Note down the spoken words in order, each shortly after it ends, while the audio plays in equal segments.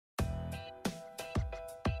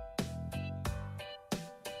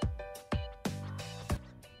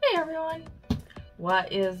everyone,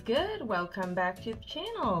 what is good? Welcome back to the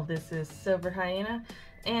channel. This is Silver Hyena,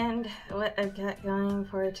 and what I've got going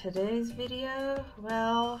for today's video,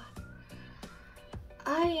 well,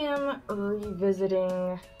 I am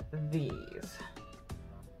revisiting these.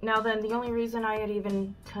 Now then, the only reason I had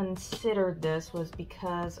even considered this was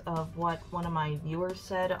because of what one of my viewers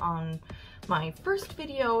said on my first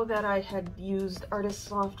video that I had used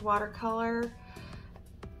Artist Loft Watercolor.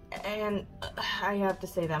 And I have to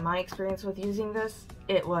say that my experience with using this,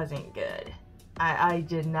 it wasn't good. I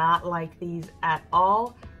did not like these at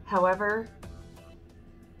all. However,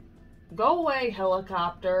 go away,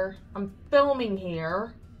 helicopter. I'm filming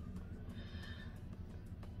here.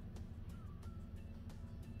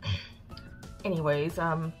 Anyways,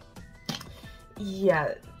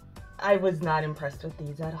 yeah, I was not impressed with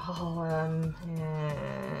these at all.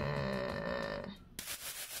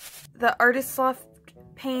 The Artist Loft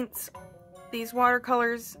paints, these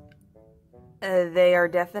watercolors, they are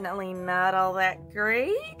definitely not all that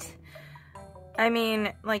great. I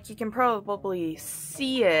mean, like, you can probably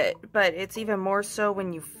see it, but it's even more so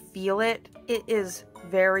when you feel it. It is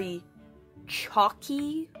very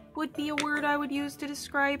chalky, would be a word I would use to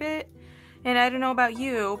describe it. And I don't know about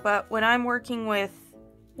you, but when I'm working with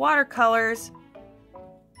watercolors,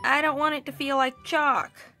 I don't want it to feel like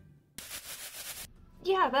chalk.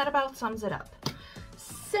 Yeah, that about sums it up.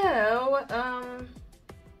 So,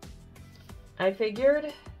 I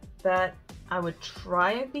figured that I would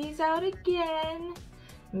try these out again.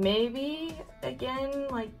 Maybe, again,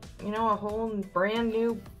 like, you know, a whole brand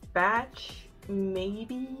new batch.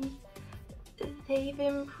 Maybe they've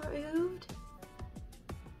improved.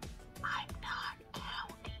 I'm not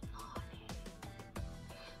counting on it.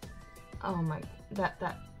 Oh my,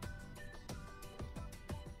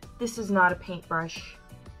 this is not a paintbrush.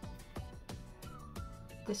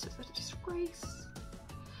 This is a disgrace.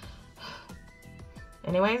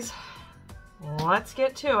 Anyways, let's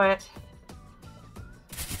get to it.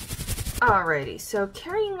 Alrighty, so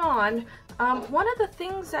carrying on, one of the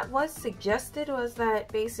things that was suggested was that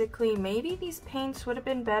basically maybe these paints would have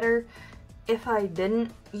been better if I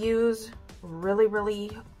didn't use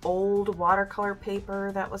really old watercolor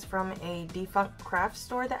paper that was from a defunct craft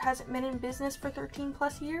store that hasn't been in business for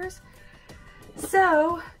 13+ years.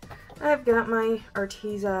 So I've got my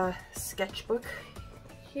Arteza sketchbook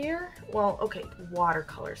here. Well, okay,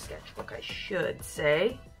 watercolor sketchbook, I should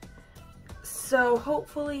say. So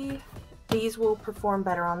hopefully these will perform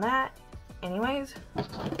better on that. Anyways,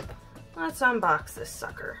 let's unbox this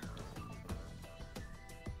sucker.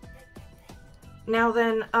 Now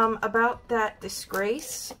then, about that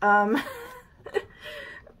disgrace, I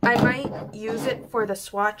might use it for the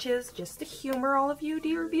swatches just to humor all of you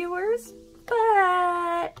dear viewers,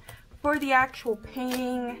 but for the actual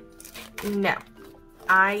painting, no.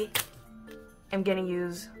 I am gonna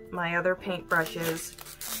use my other paint brushes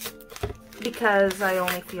because I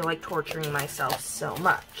only feel like torturing myself so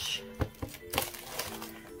much.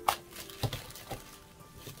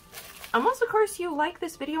 Unless, of course, you like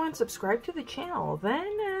this video and subscribe to the channel,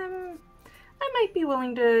 then I might be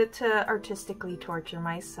willing to artistically torture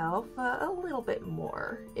myself a little bit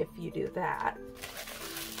more if you do that.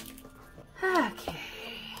 Okay,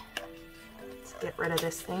 let's get rid of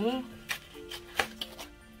this thingy.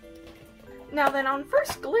 Now then, on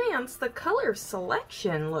first glance, the color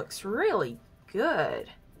selection looks really good.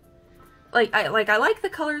 I like the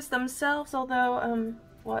colors themselves, although,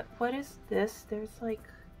 what is this? There's like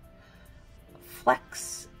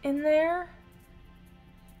flecks in there.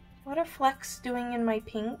 What are flecks doing in my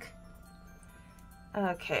pink?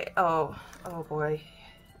 Okay, oh boy.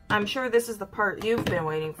 I'm sure this is the part you've been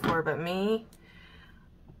waiting for, but me?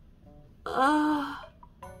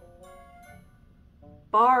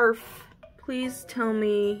 Barf. Please tell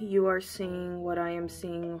me you are seeing what I am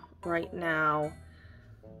seeing right now.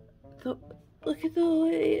 Look at the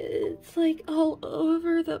way it's like all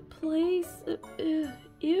over the place.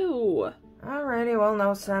 Ew. Alrighty, well,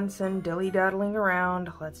 no sense in dilly-daddling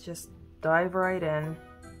around. Let's just dive right in.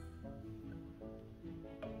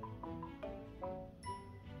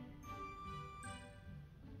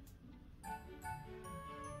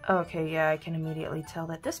 Okay, yeah, I can immediately tell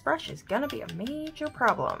that this brush is gonna be a major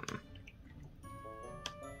problem.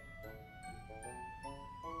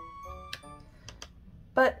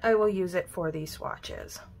 But I will use it for these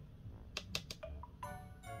swatches.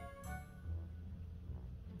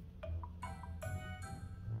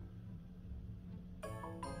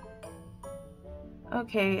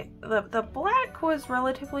 Okay, the black was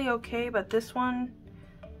relatively okay, but this one,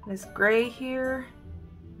 this gray here,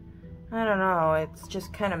 I don't know, it's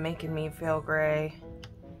just kind of making me feel gray.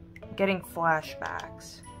 I'm getting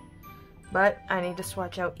flashbacks. But I need to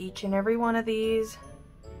swatch out each and every one of these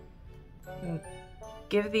and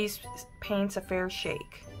give these paints a fair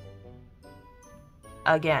shake.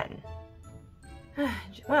 Again.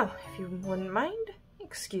 Well, if you wouldn't mind,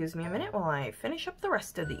 excuse me a minute while I finish up the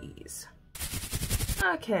rest of these.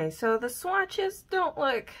 Okay, so the swatches don't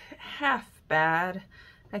look half bad.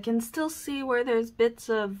 I can still see where there's bits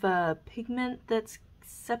of pigment that's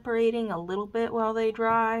separating a little bit while they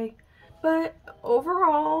dry. But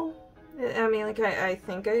overall, I mean, like, I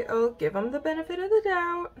think I'll give them the benefit of the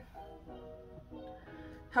doubt.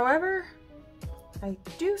 However, I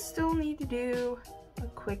do still need to do a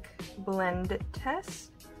quick blend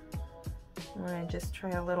test. I'm gonna just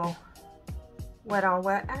try a little wet on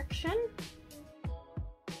wet action.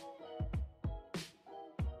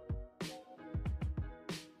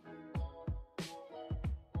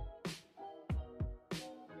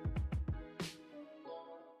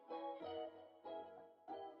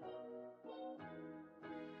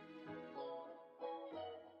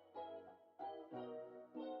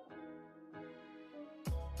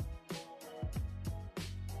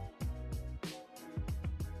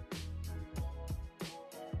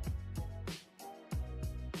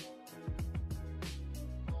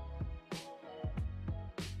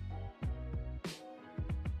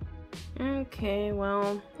 Okay,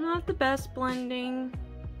 well, not the best blending.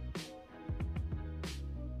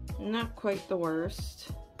 Not quite the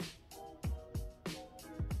worst.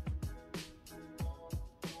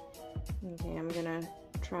 Okay, I'm gonna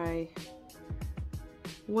try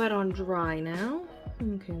wet on dry now.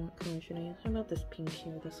 Okay, what color should I use? How about this pink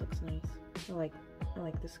here? This looks nice. I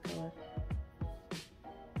like this color.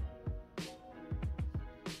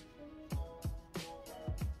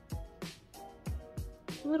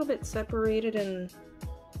 A little bit separated, and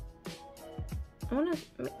I want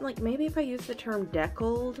to, like, maybe if I use the term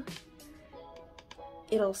deckled,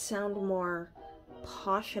 it'll sound more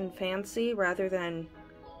posh and fancy rather than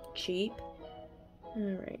cheap.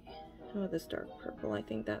 Alright, how about this dark purple? I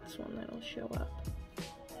think that's one that'll show up.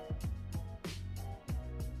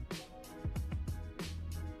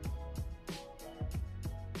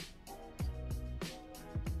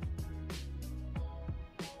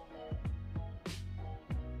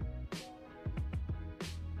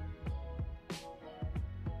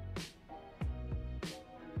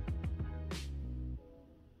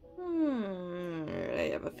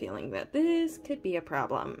 I have a feeling that this could be a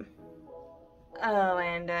problem. Oh,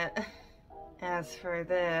 and as for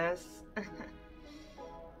this,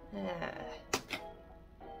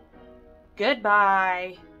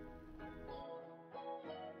 goodbye.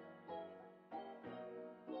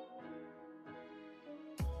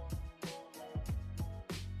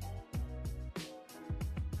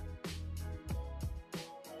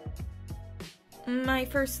 My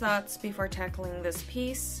first thoughts before tackling this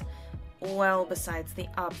piece, well, besides the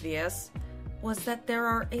obvious, was that there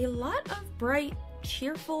are a lot of bright,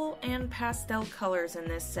 cheerful, and pastel colors in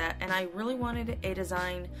this set, and I really wanted a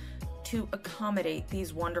design to accommodate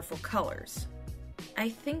these wonderful colors. I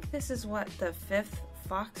think this is what, the 5th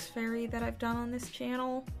fox fairy that I've done on this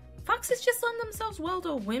channel? Foxes just lend themselves well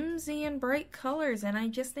to whimsy and bright colors, and I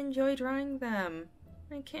just enjoy drawing them.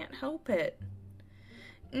 I can't help it.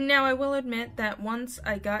 Now, I will admit that once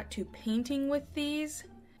I got to painting with these,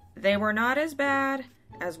 they were not as bad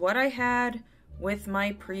as what I had with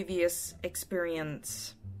my previous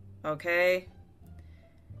experience, okay?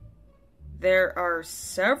 There are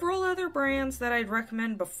several other brands that I'd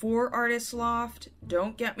recommend before Artist Loft,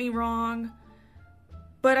 don't get me wrong,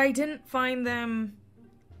 but I didn't find them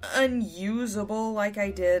unusable like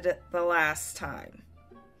I did the last time.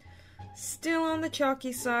 Still on the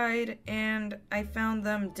chalky side, and I found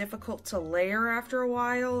them difficult to layer after a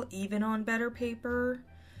while, even on better paper,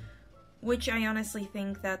 which I honestly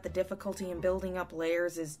think that the difficulty in building up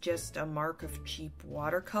layers is just a mark of cheap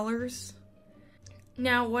watercolors.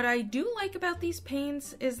 Now, what I do like about these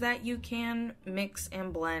paints is that you can mix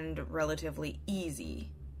and blend relatively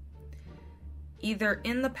easy, either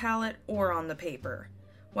in the palette or on the paper.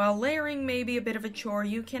 While layering may be a bit of a chore,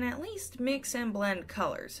 you can at least mix and blend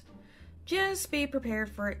colors. Just be prepared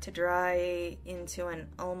for it to dry into an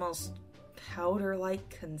almost powder-like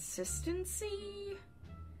consistency.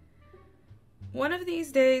 One of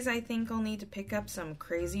these days, I think I'll need to pick up some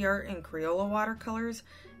Crazy Art and Crayola watercolors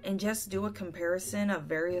and just do a comparison of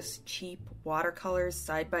various cheap watercolors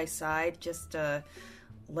side by side, just to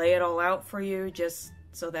lay it all out for you, just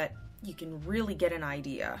so that you can really get an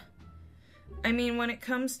idea. I mean, when it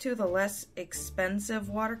comes to the less expensive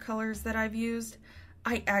watercolors that I've used,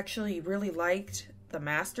 I actually really liked the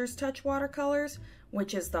Master's Touch watercolors,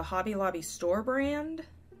 which is the Hobby Lobby store brand.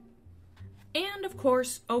 And of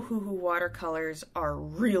course, Ohuhu watercolors are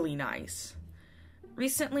really nice.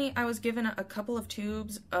 Recently, I was given a couple of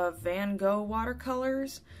tubes of Van Gogh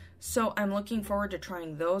watercolors, so I'm looking forward to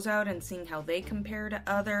trying those out and seeing how they compare to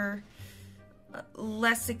other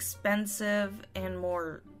less expensive and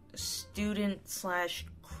more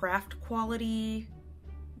student/craft quality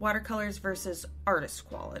watercolors versus artist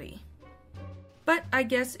quality. But I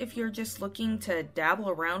guess if you're just looking to dabble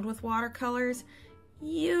around with watercolors,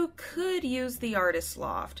 you could use the Artist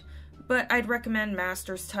Loft, but I'd recommend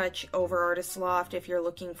Master's Touch over Artist Loft if you're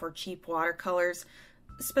looking for cheap watercolors.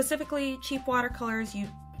 Specifically, cheap watercolors you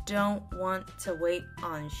don't want to wait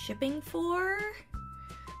on shipping for,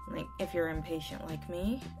 like if you're impatient like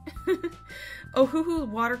me. Ohuhu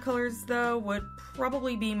watercolors, though, would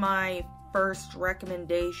probably be my first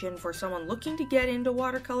recommendation for someone looking to get into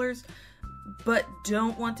watercolors but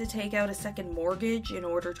don't want to take out a second mortgage in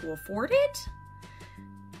order to afford it.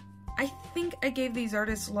 I think I gave these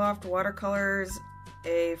Artist Loft watercolors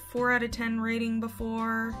a 4 out of 10 rating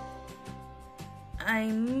before. I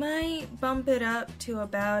might bump it up to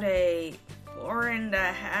about a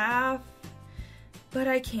 4.5, but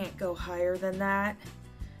I can't go higher than that.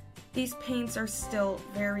 These paints are still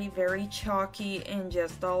very, very chalky and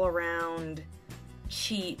just all around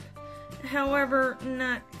cheap. However,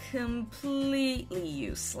 not completely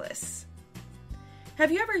useless.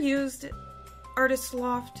 Have you ever used Artist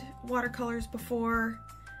Loft watercolors before?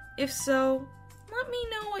 If so, let me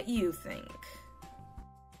know what you think.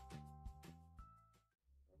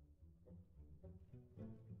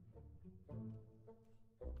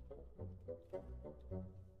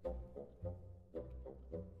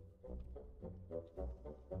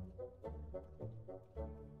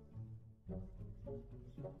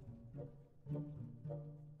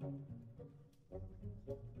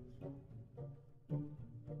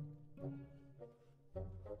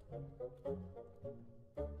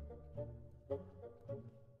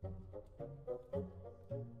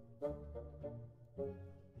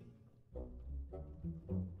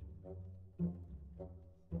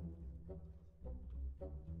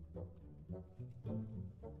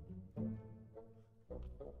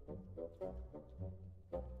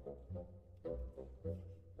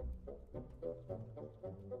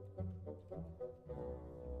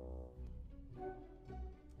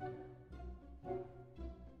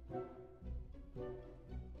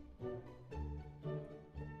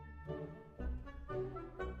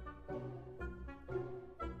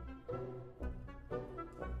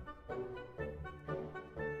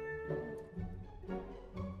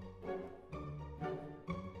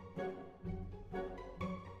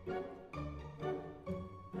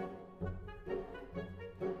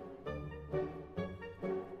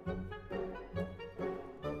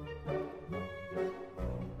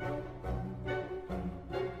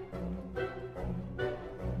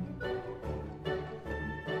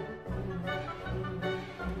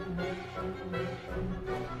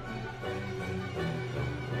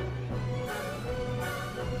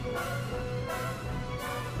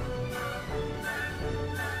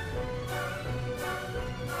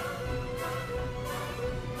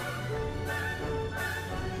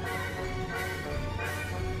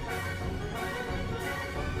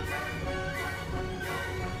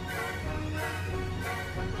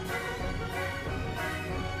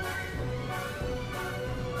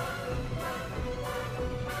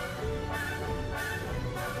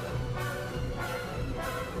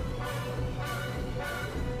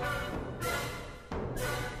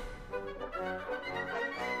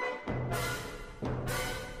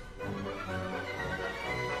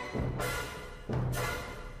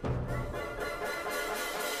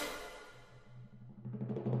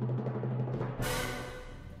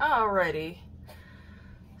 Alrighty,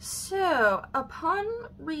 so upon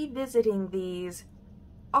revisiting these,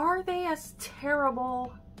 are they as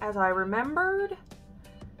terrible as I remembered?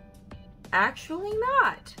 Actually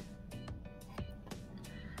not.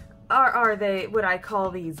 Are they, would I call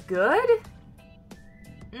these good?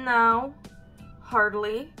 No,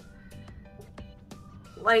 hardly.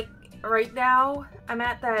 Like, right now, I'm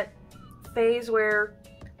at that phase where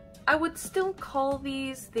I would still call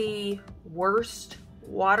these the worst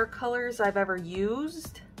watercolors I've ever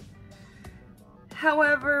used.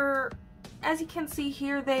 However, as you can see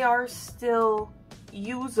here, they are still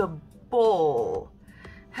usable.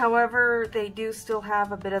 However, they do still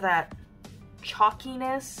have a bit of that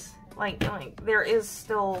chalkiness. Like there is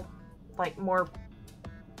still like more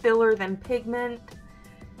filler than pigment.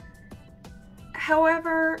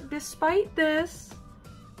 However, despite this,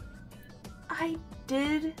 I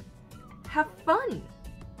did have fun.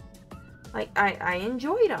 Like, I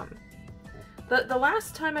enjoyed them. The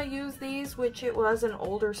last time I used these, which it was an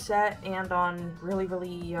older set and on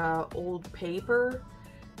really old paper,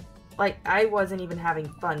 like, I wasn't even having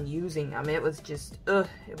fun using them. It was just,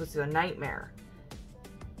 it was a nightmare.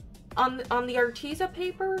 On the Arteza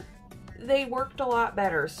paper, they worked a lot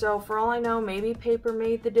better. So for all I know, maybe paper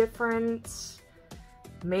made the difference.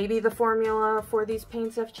 Maybe the formula for these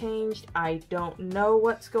paints have changed. I don't know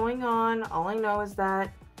what's going on. All I know is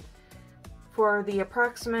that for the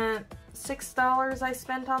approximate $6 I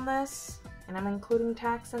spent on this, and I'm including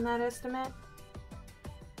tax in that estimate,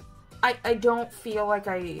 I don't feel like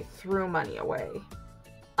I threw money away,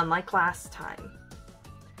 unlike last time.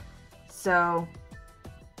 So,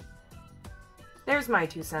 there's my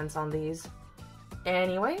 2 cents on these.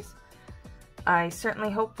 Anyways, I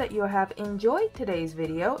certainly hope that you have enjoyed today's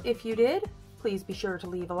video. If you did, please be sure to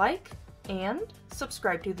leave a like and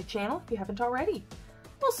subscribe to the channel if you haven't already.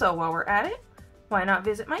 Also, while we're at it, why not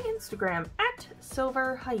visit my Instagram at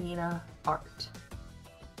SilverHyenaArt.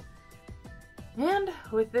 And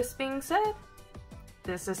with this being said,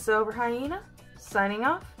 this is Silver Hyena signing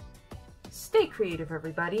off. Stay creative,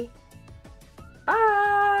 everybody.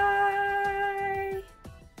 Bye!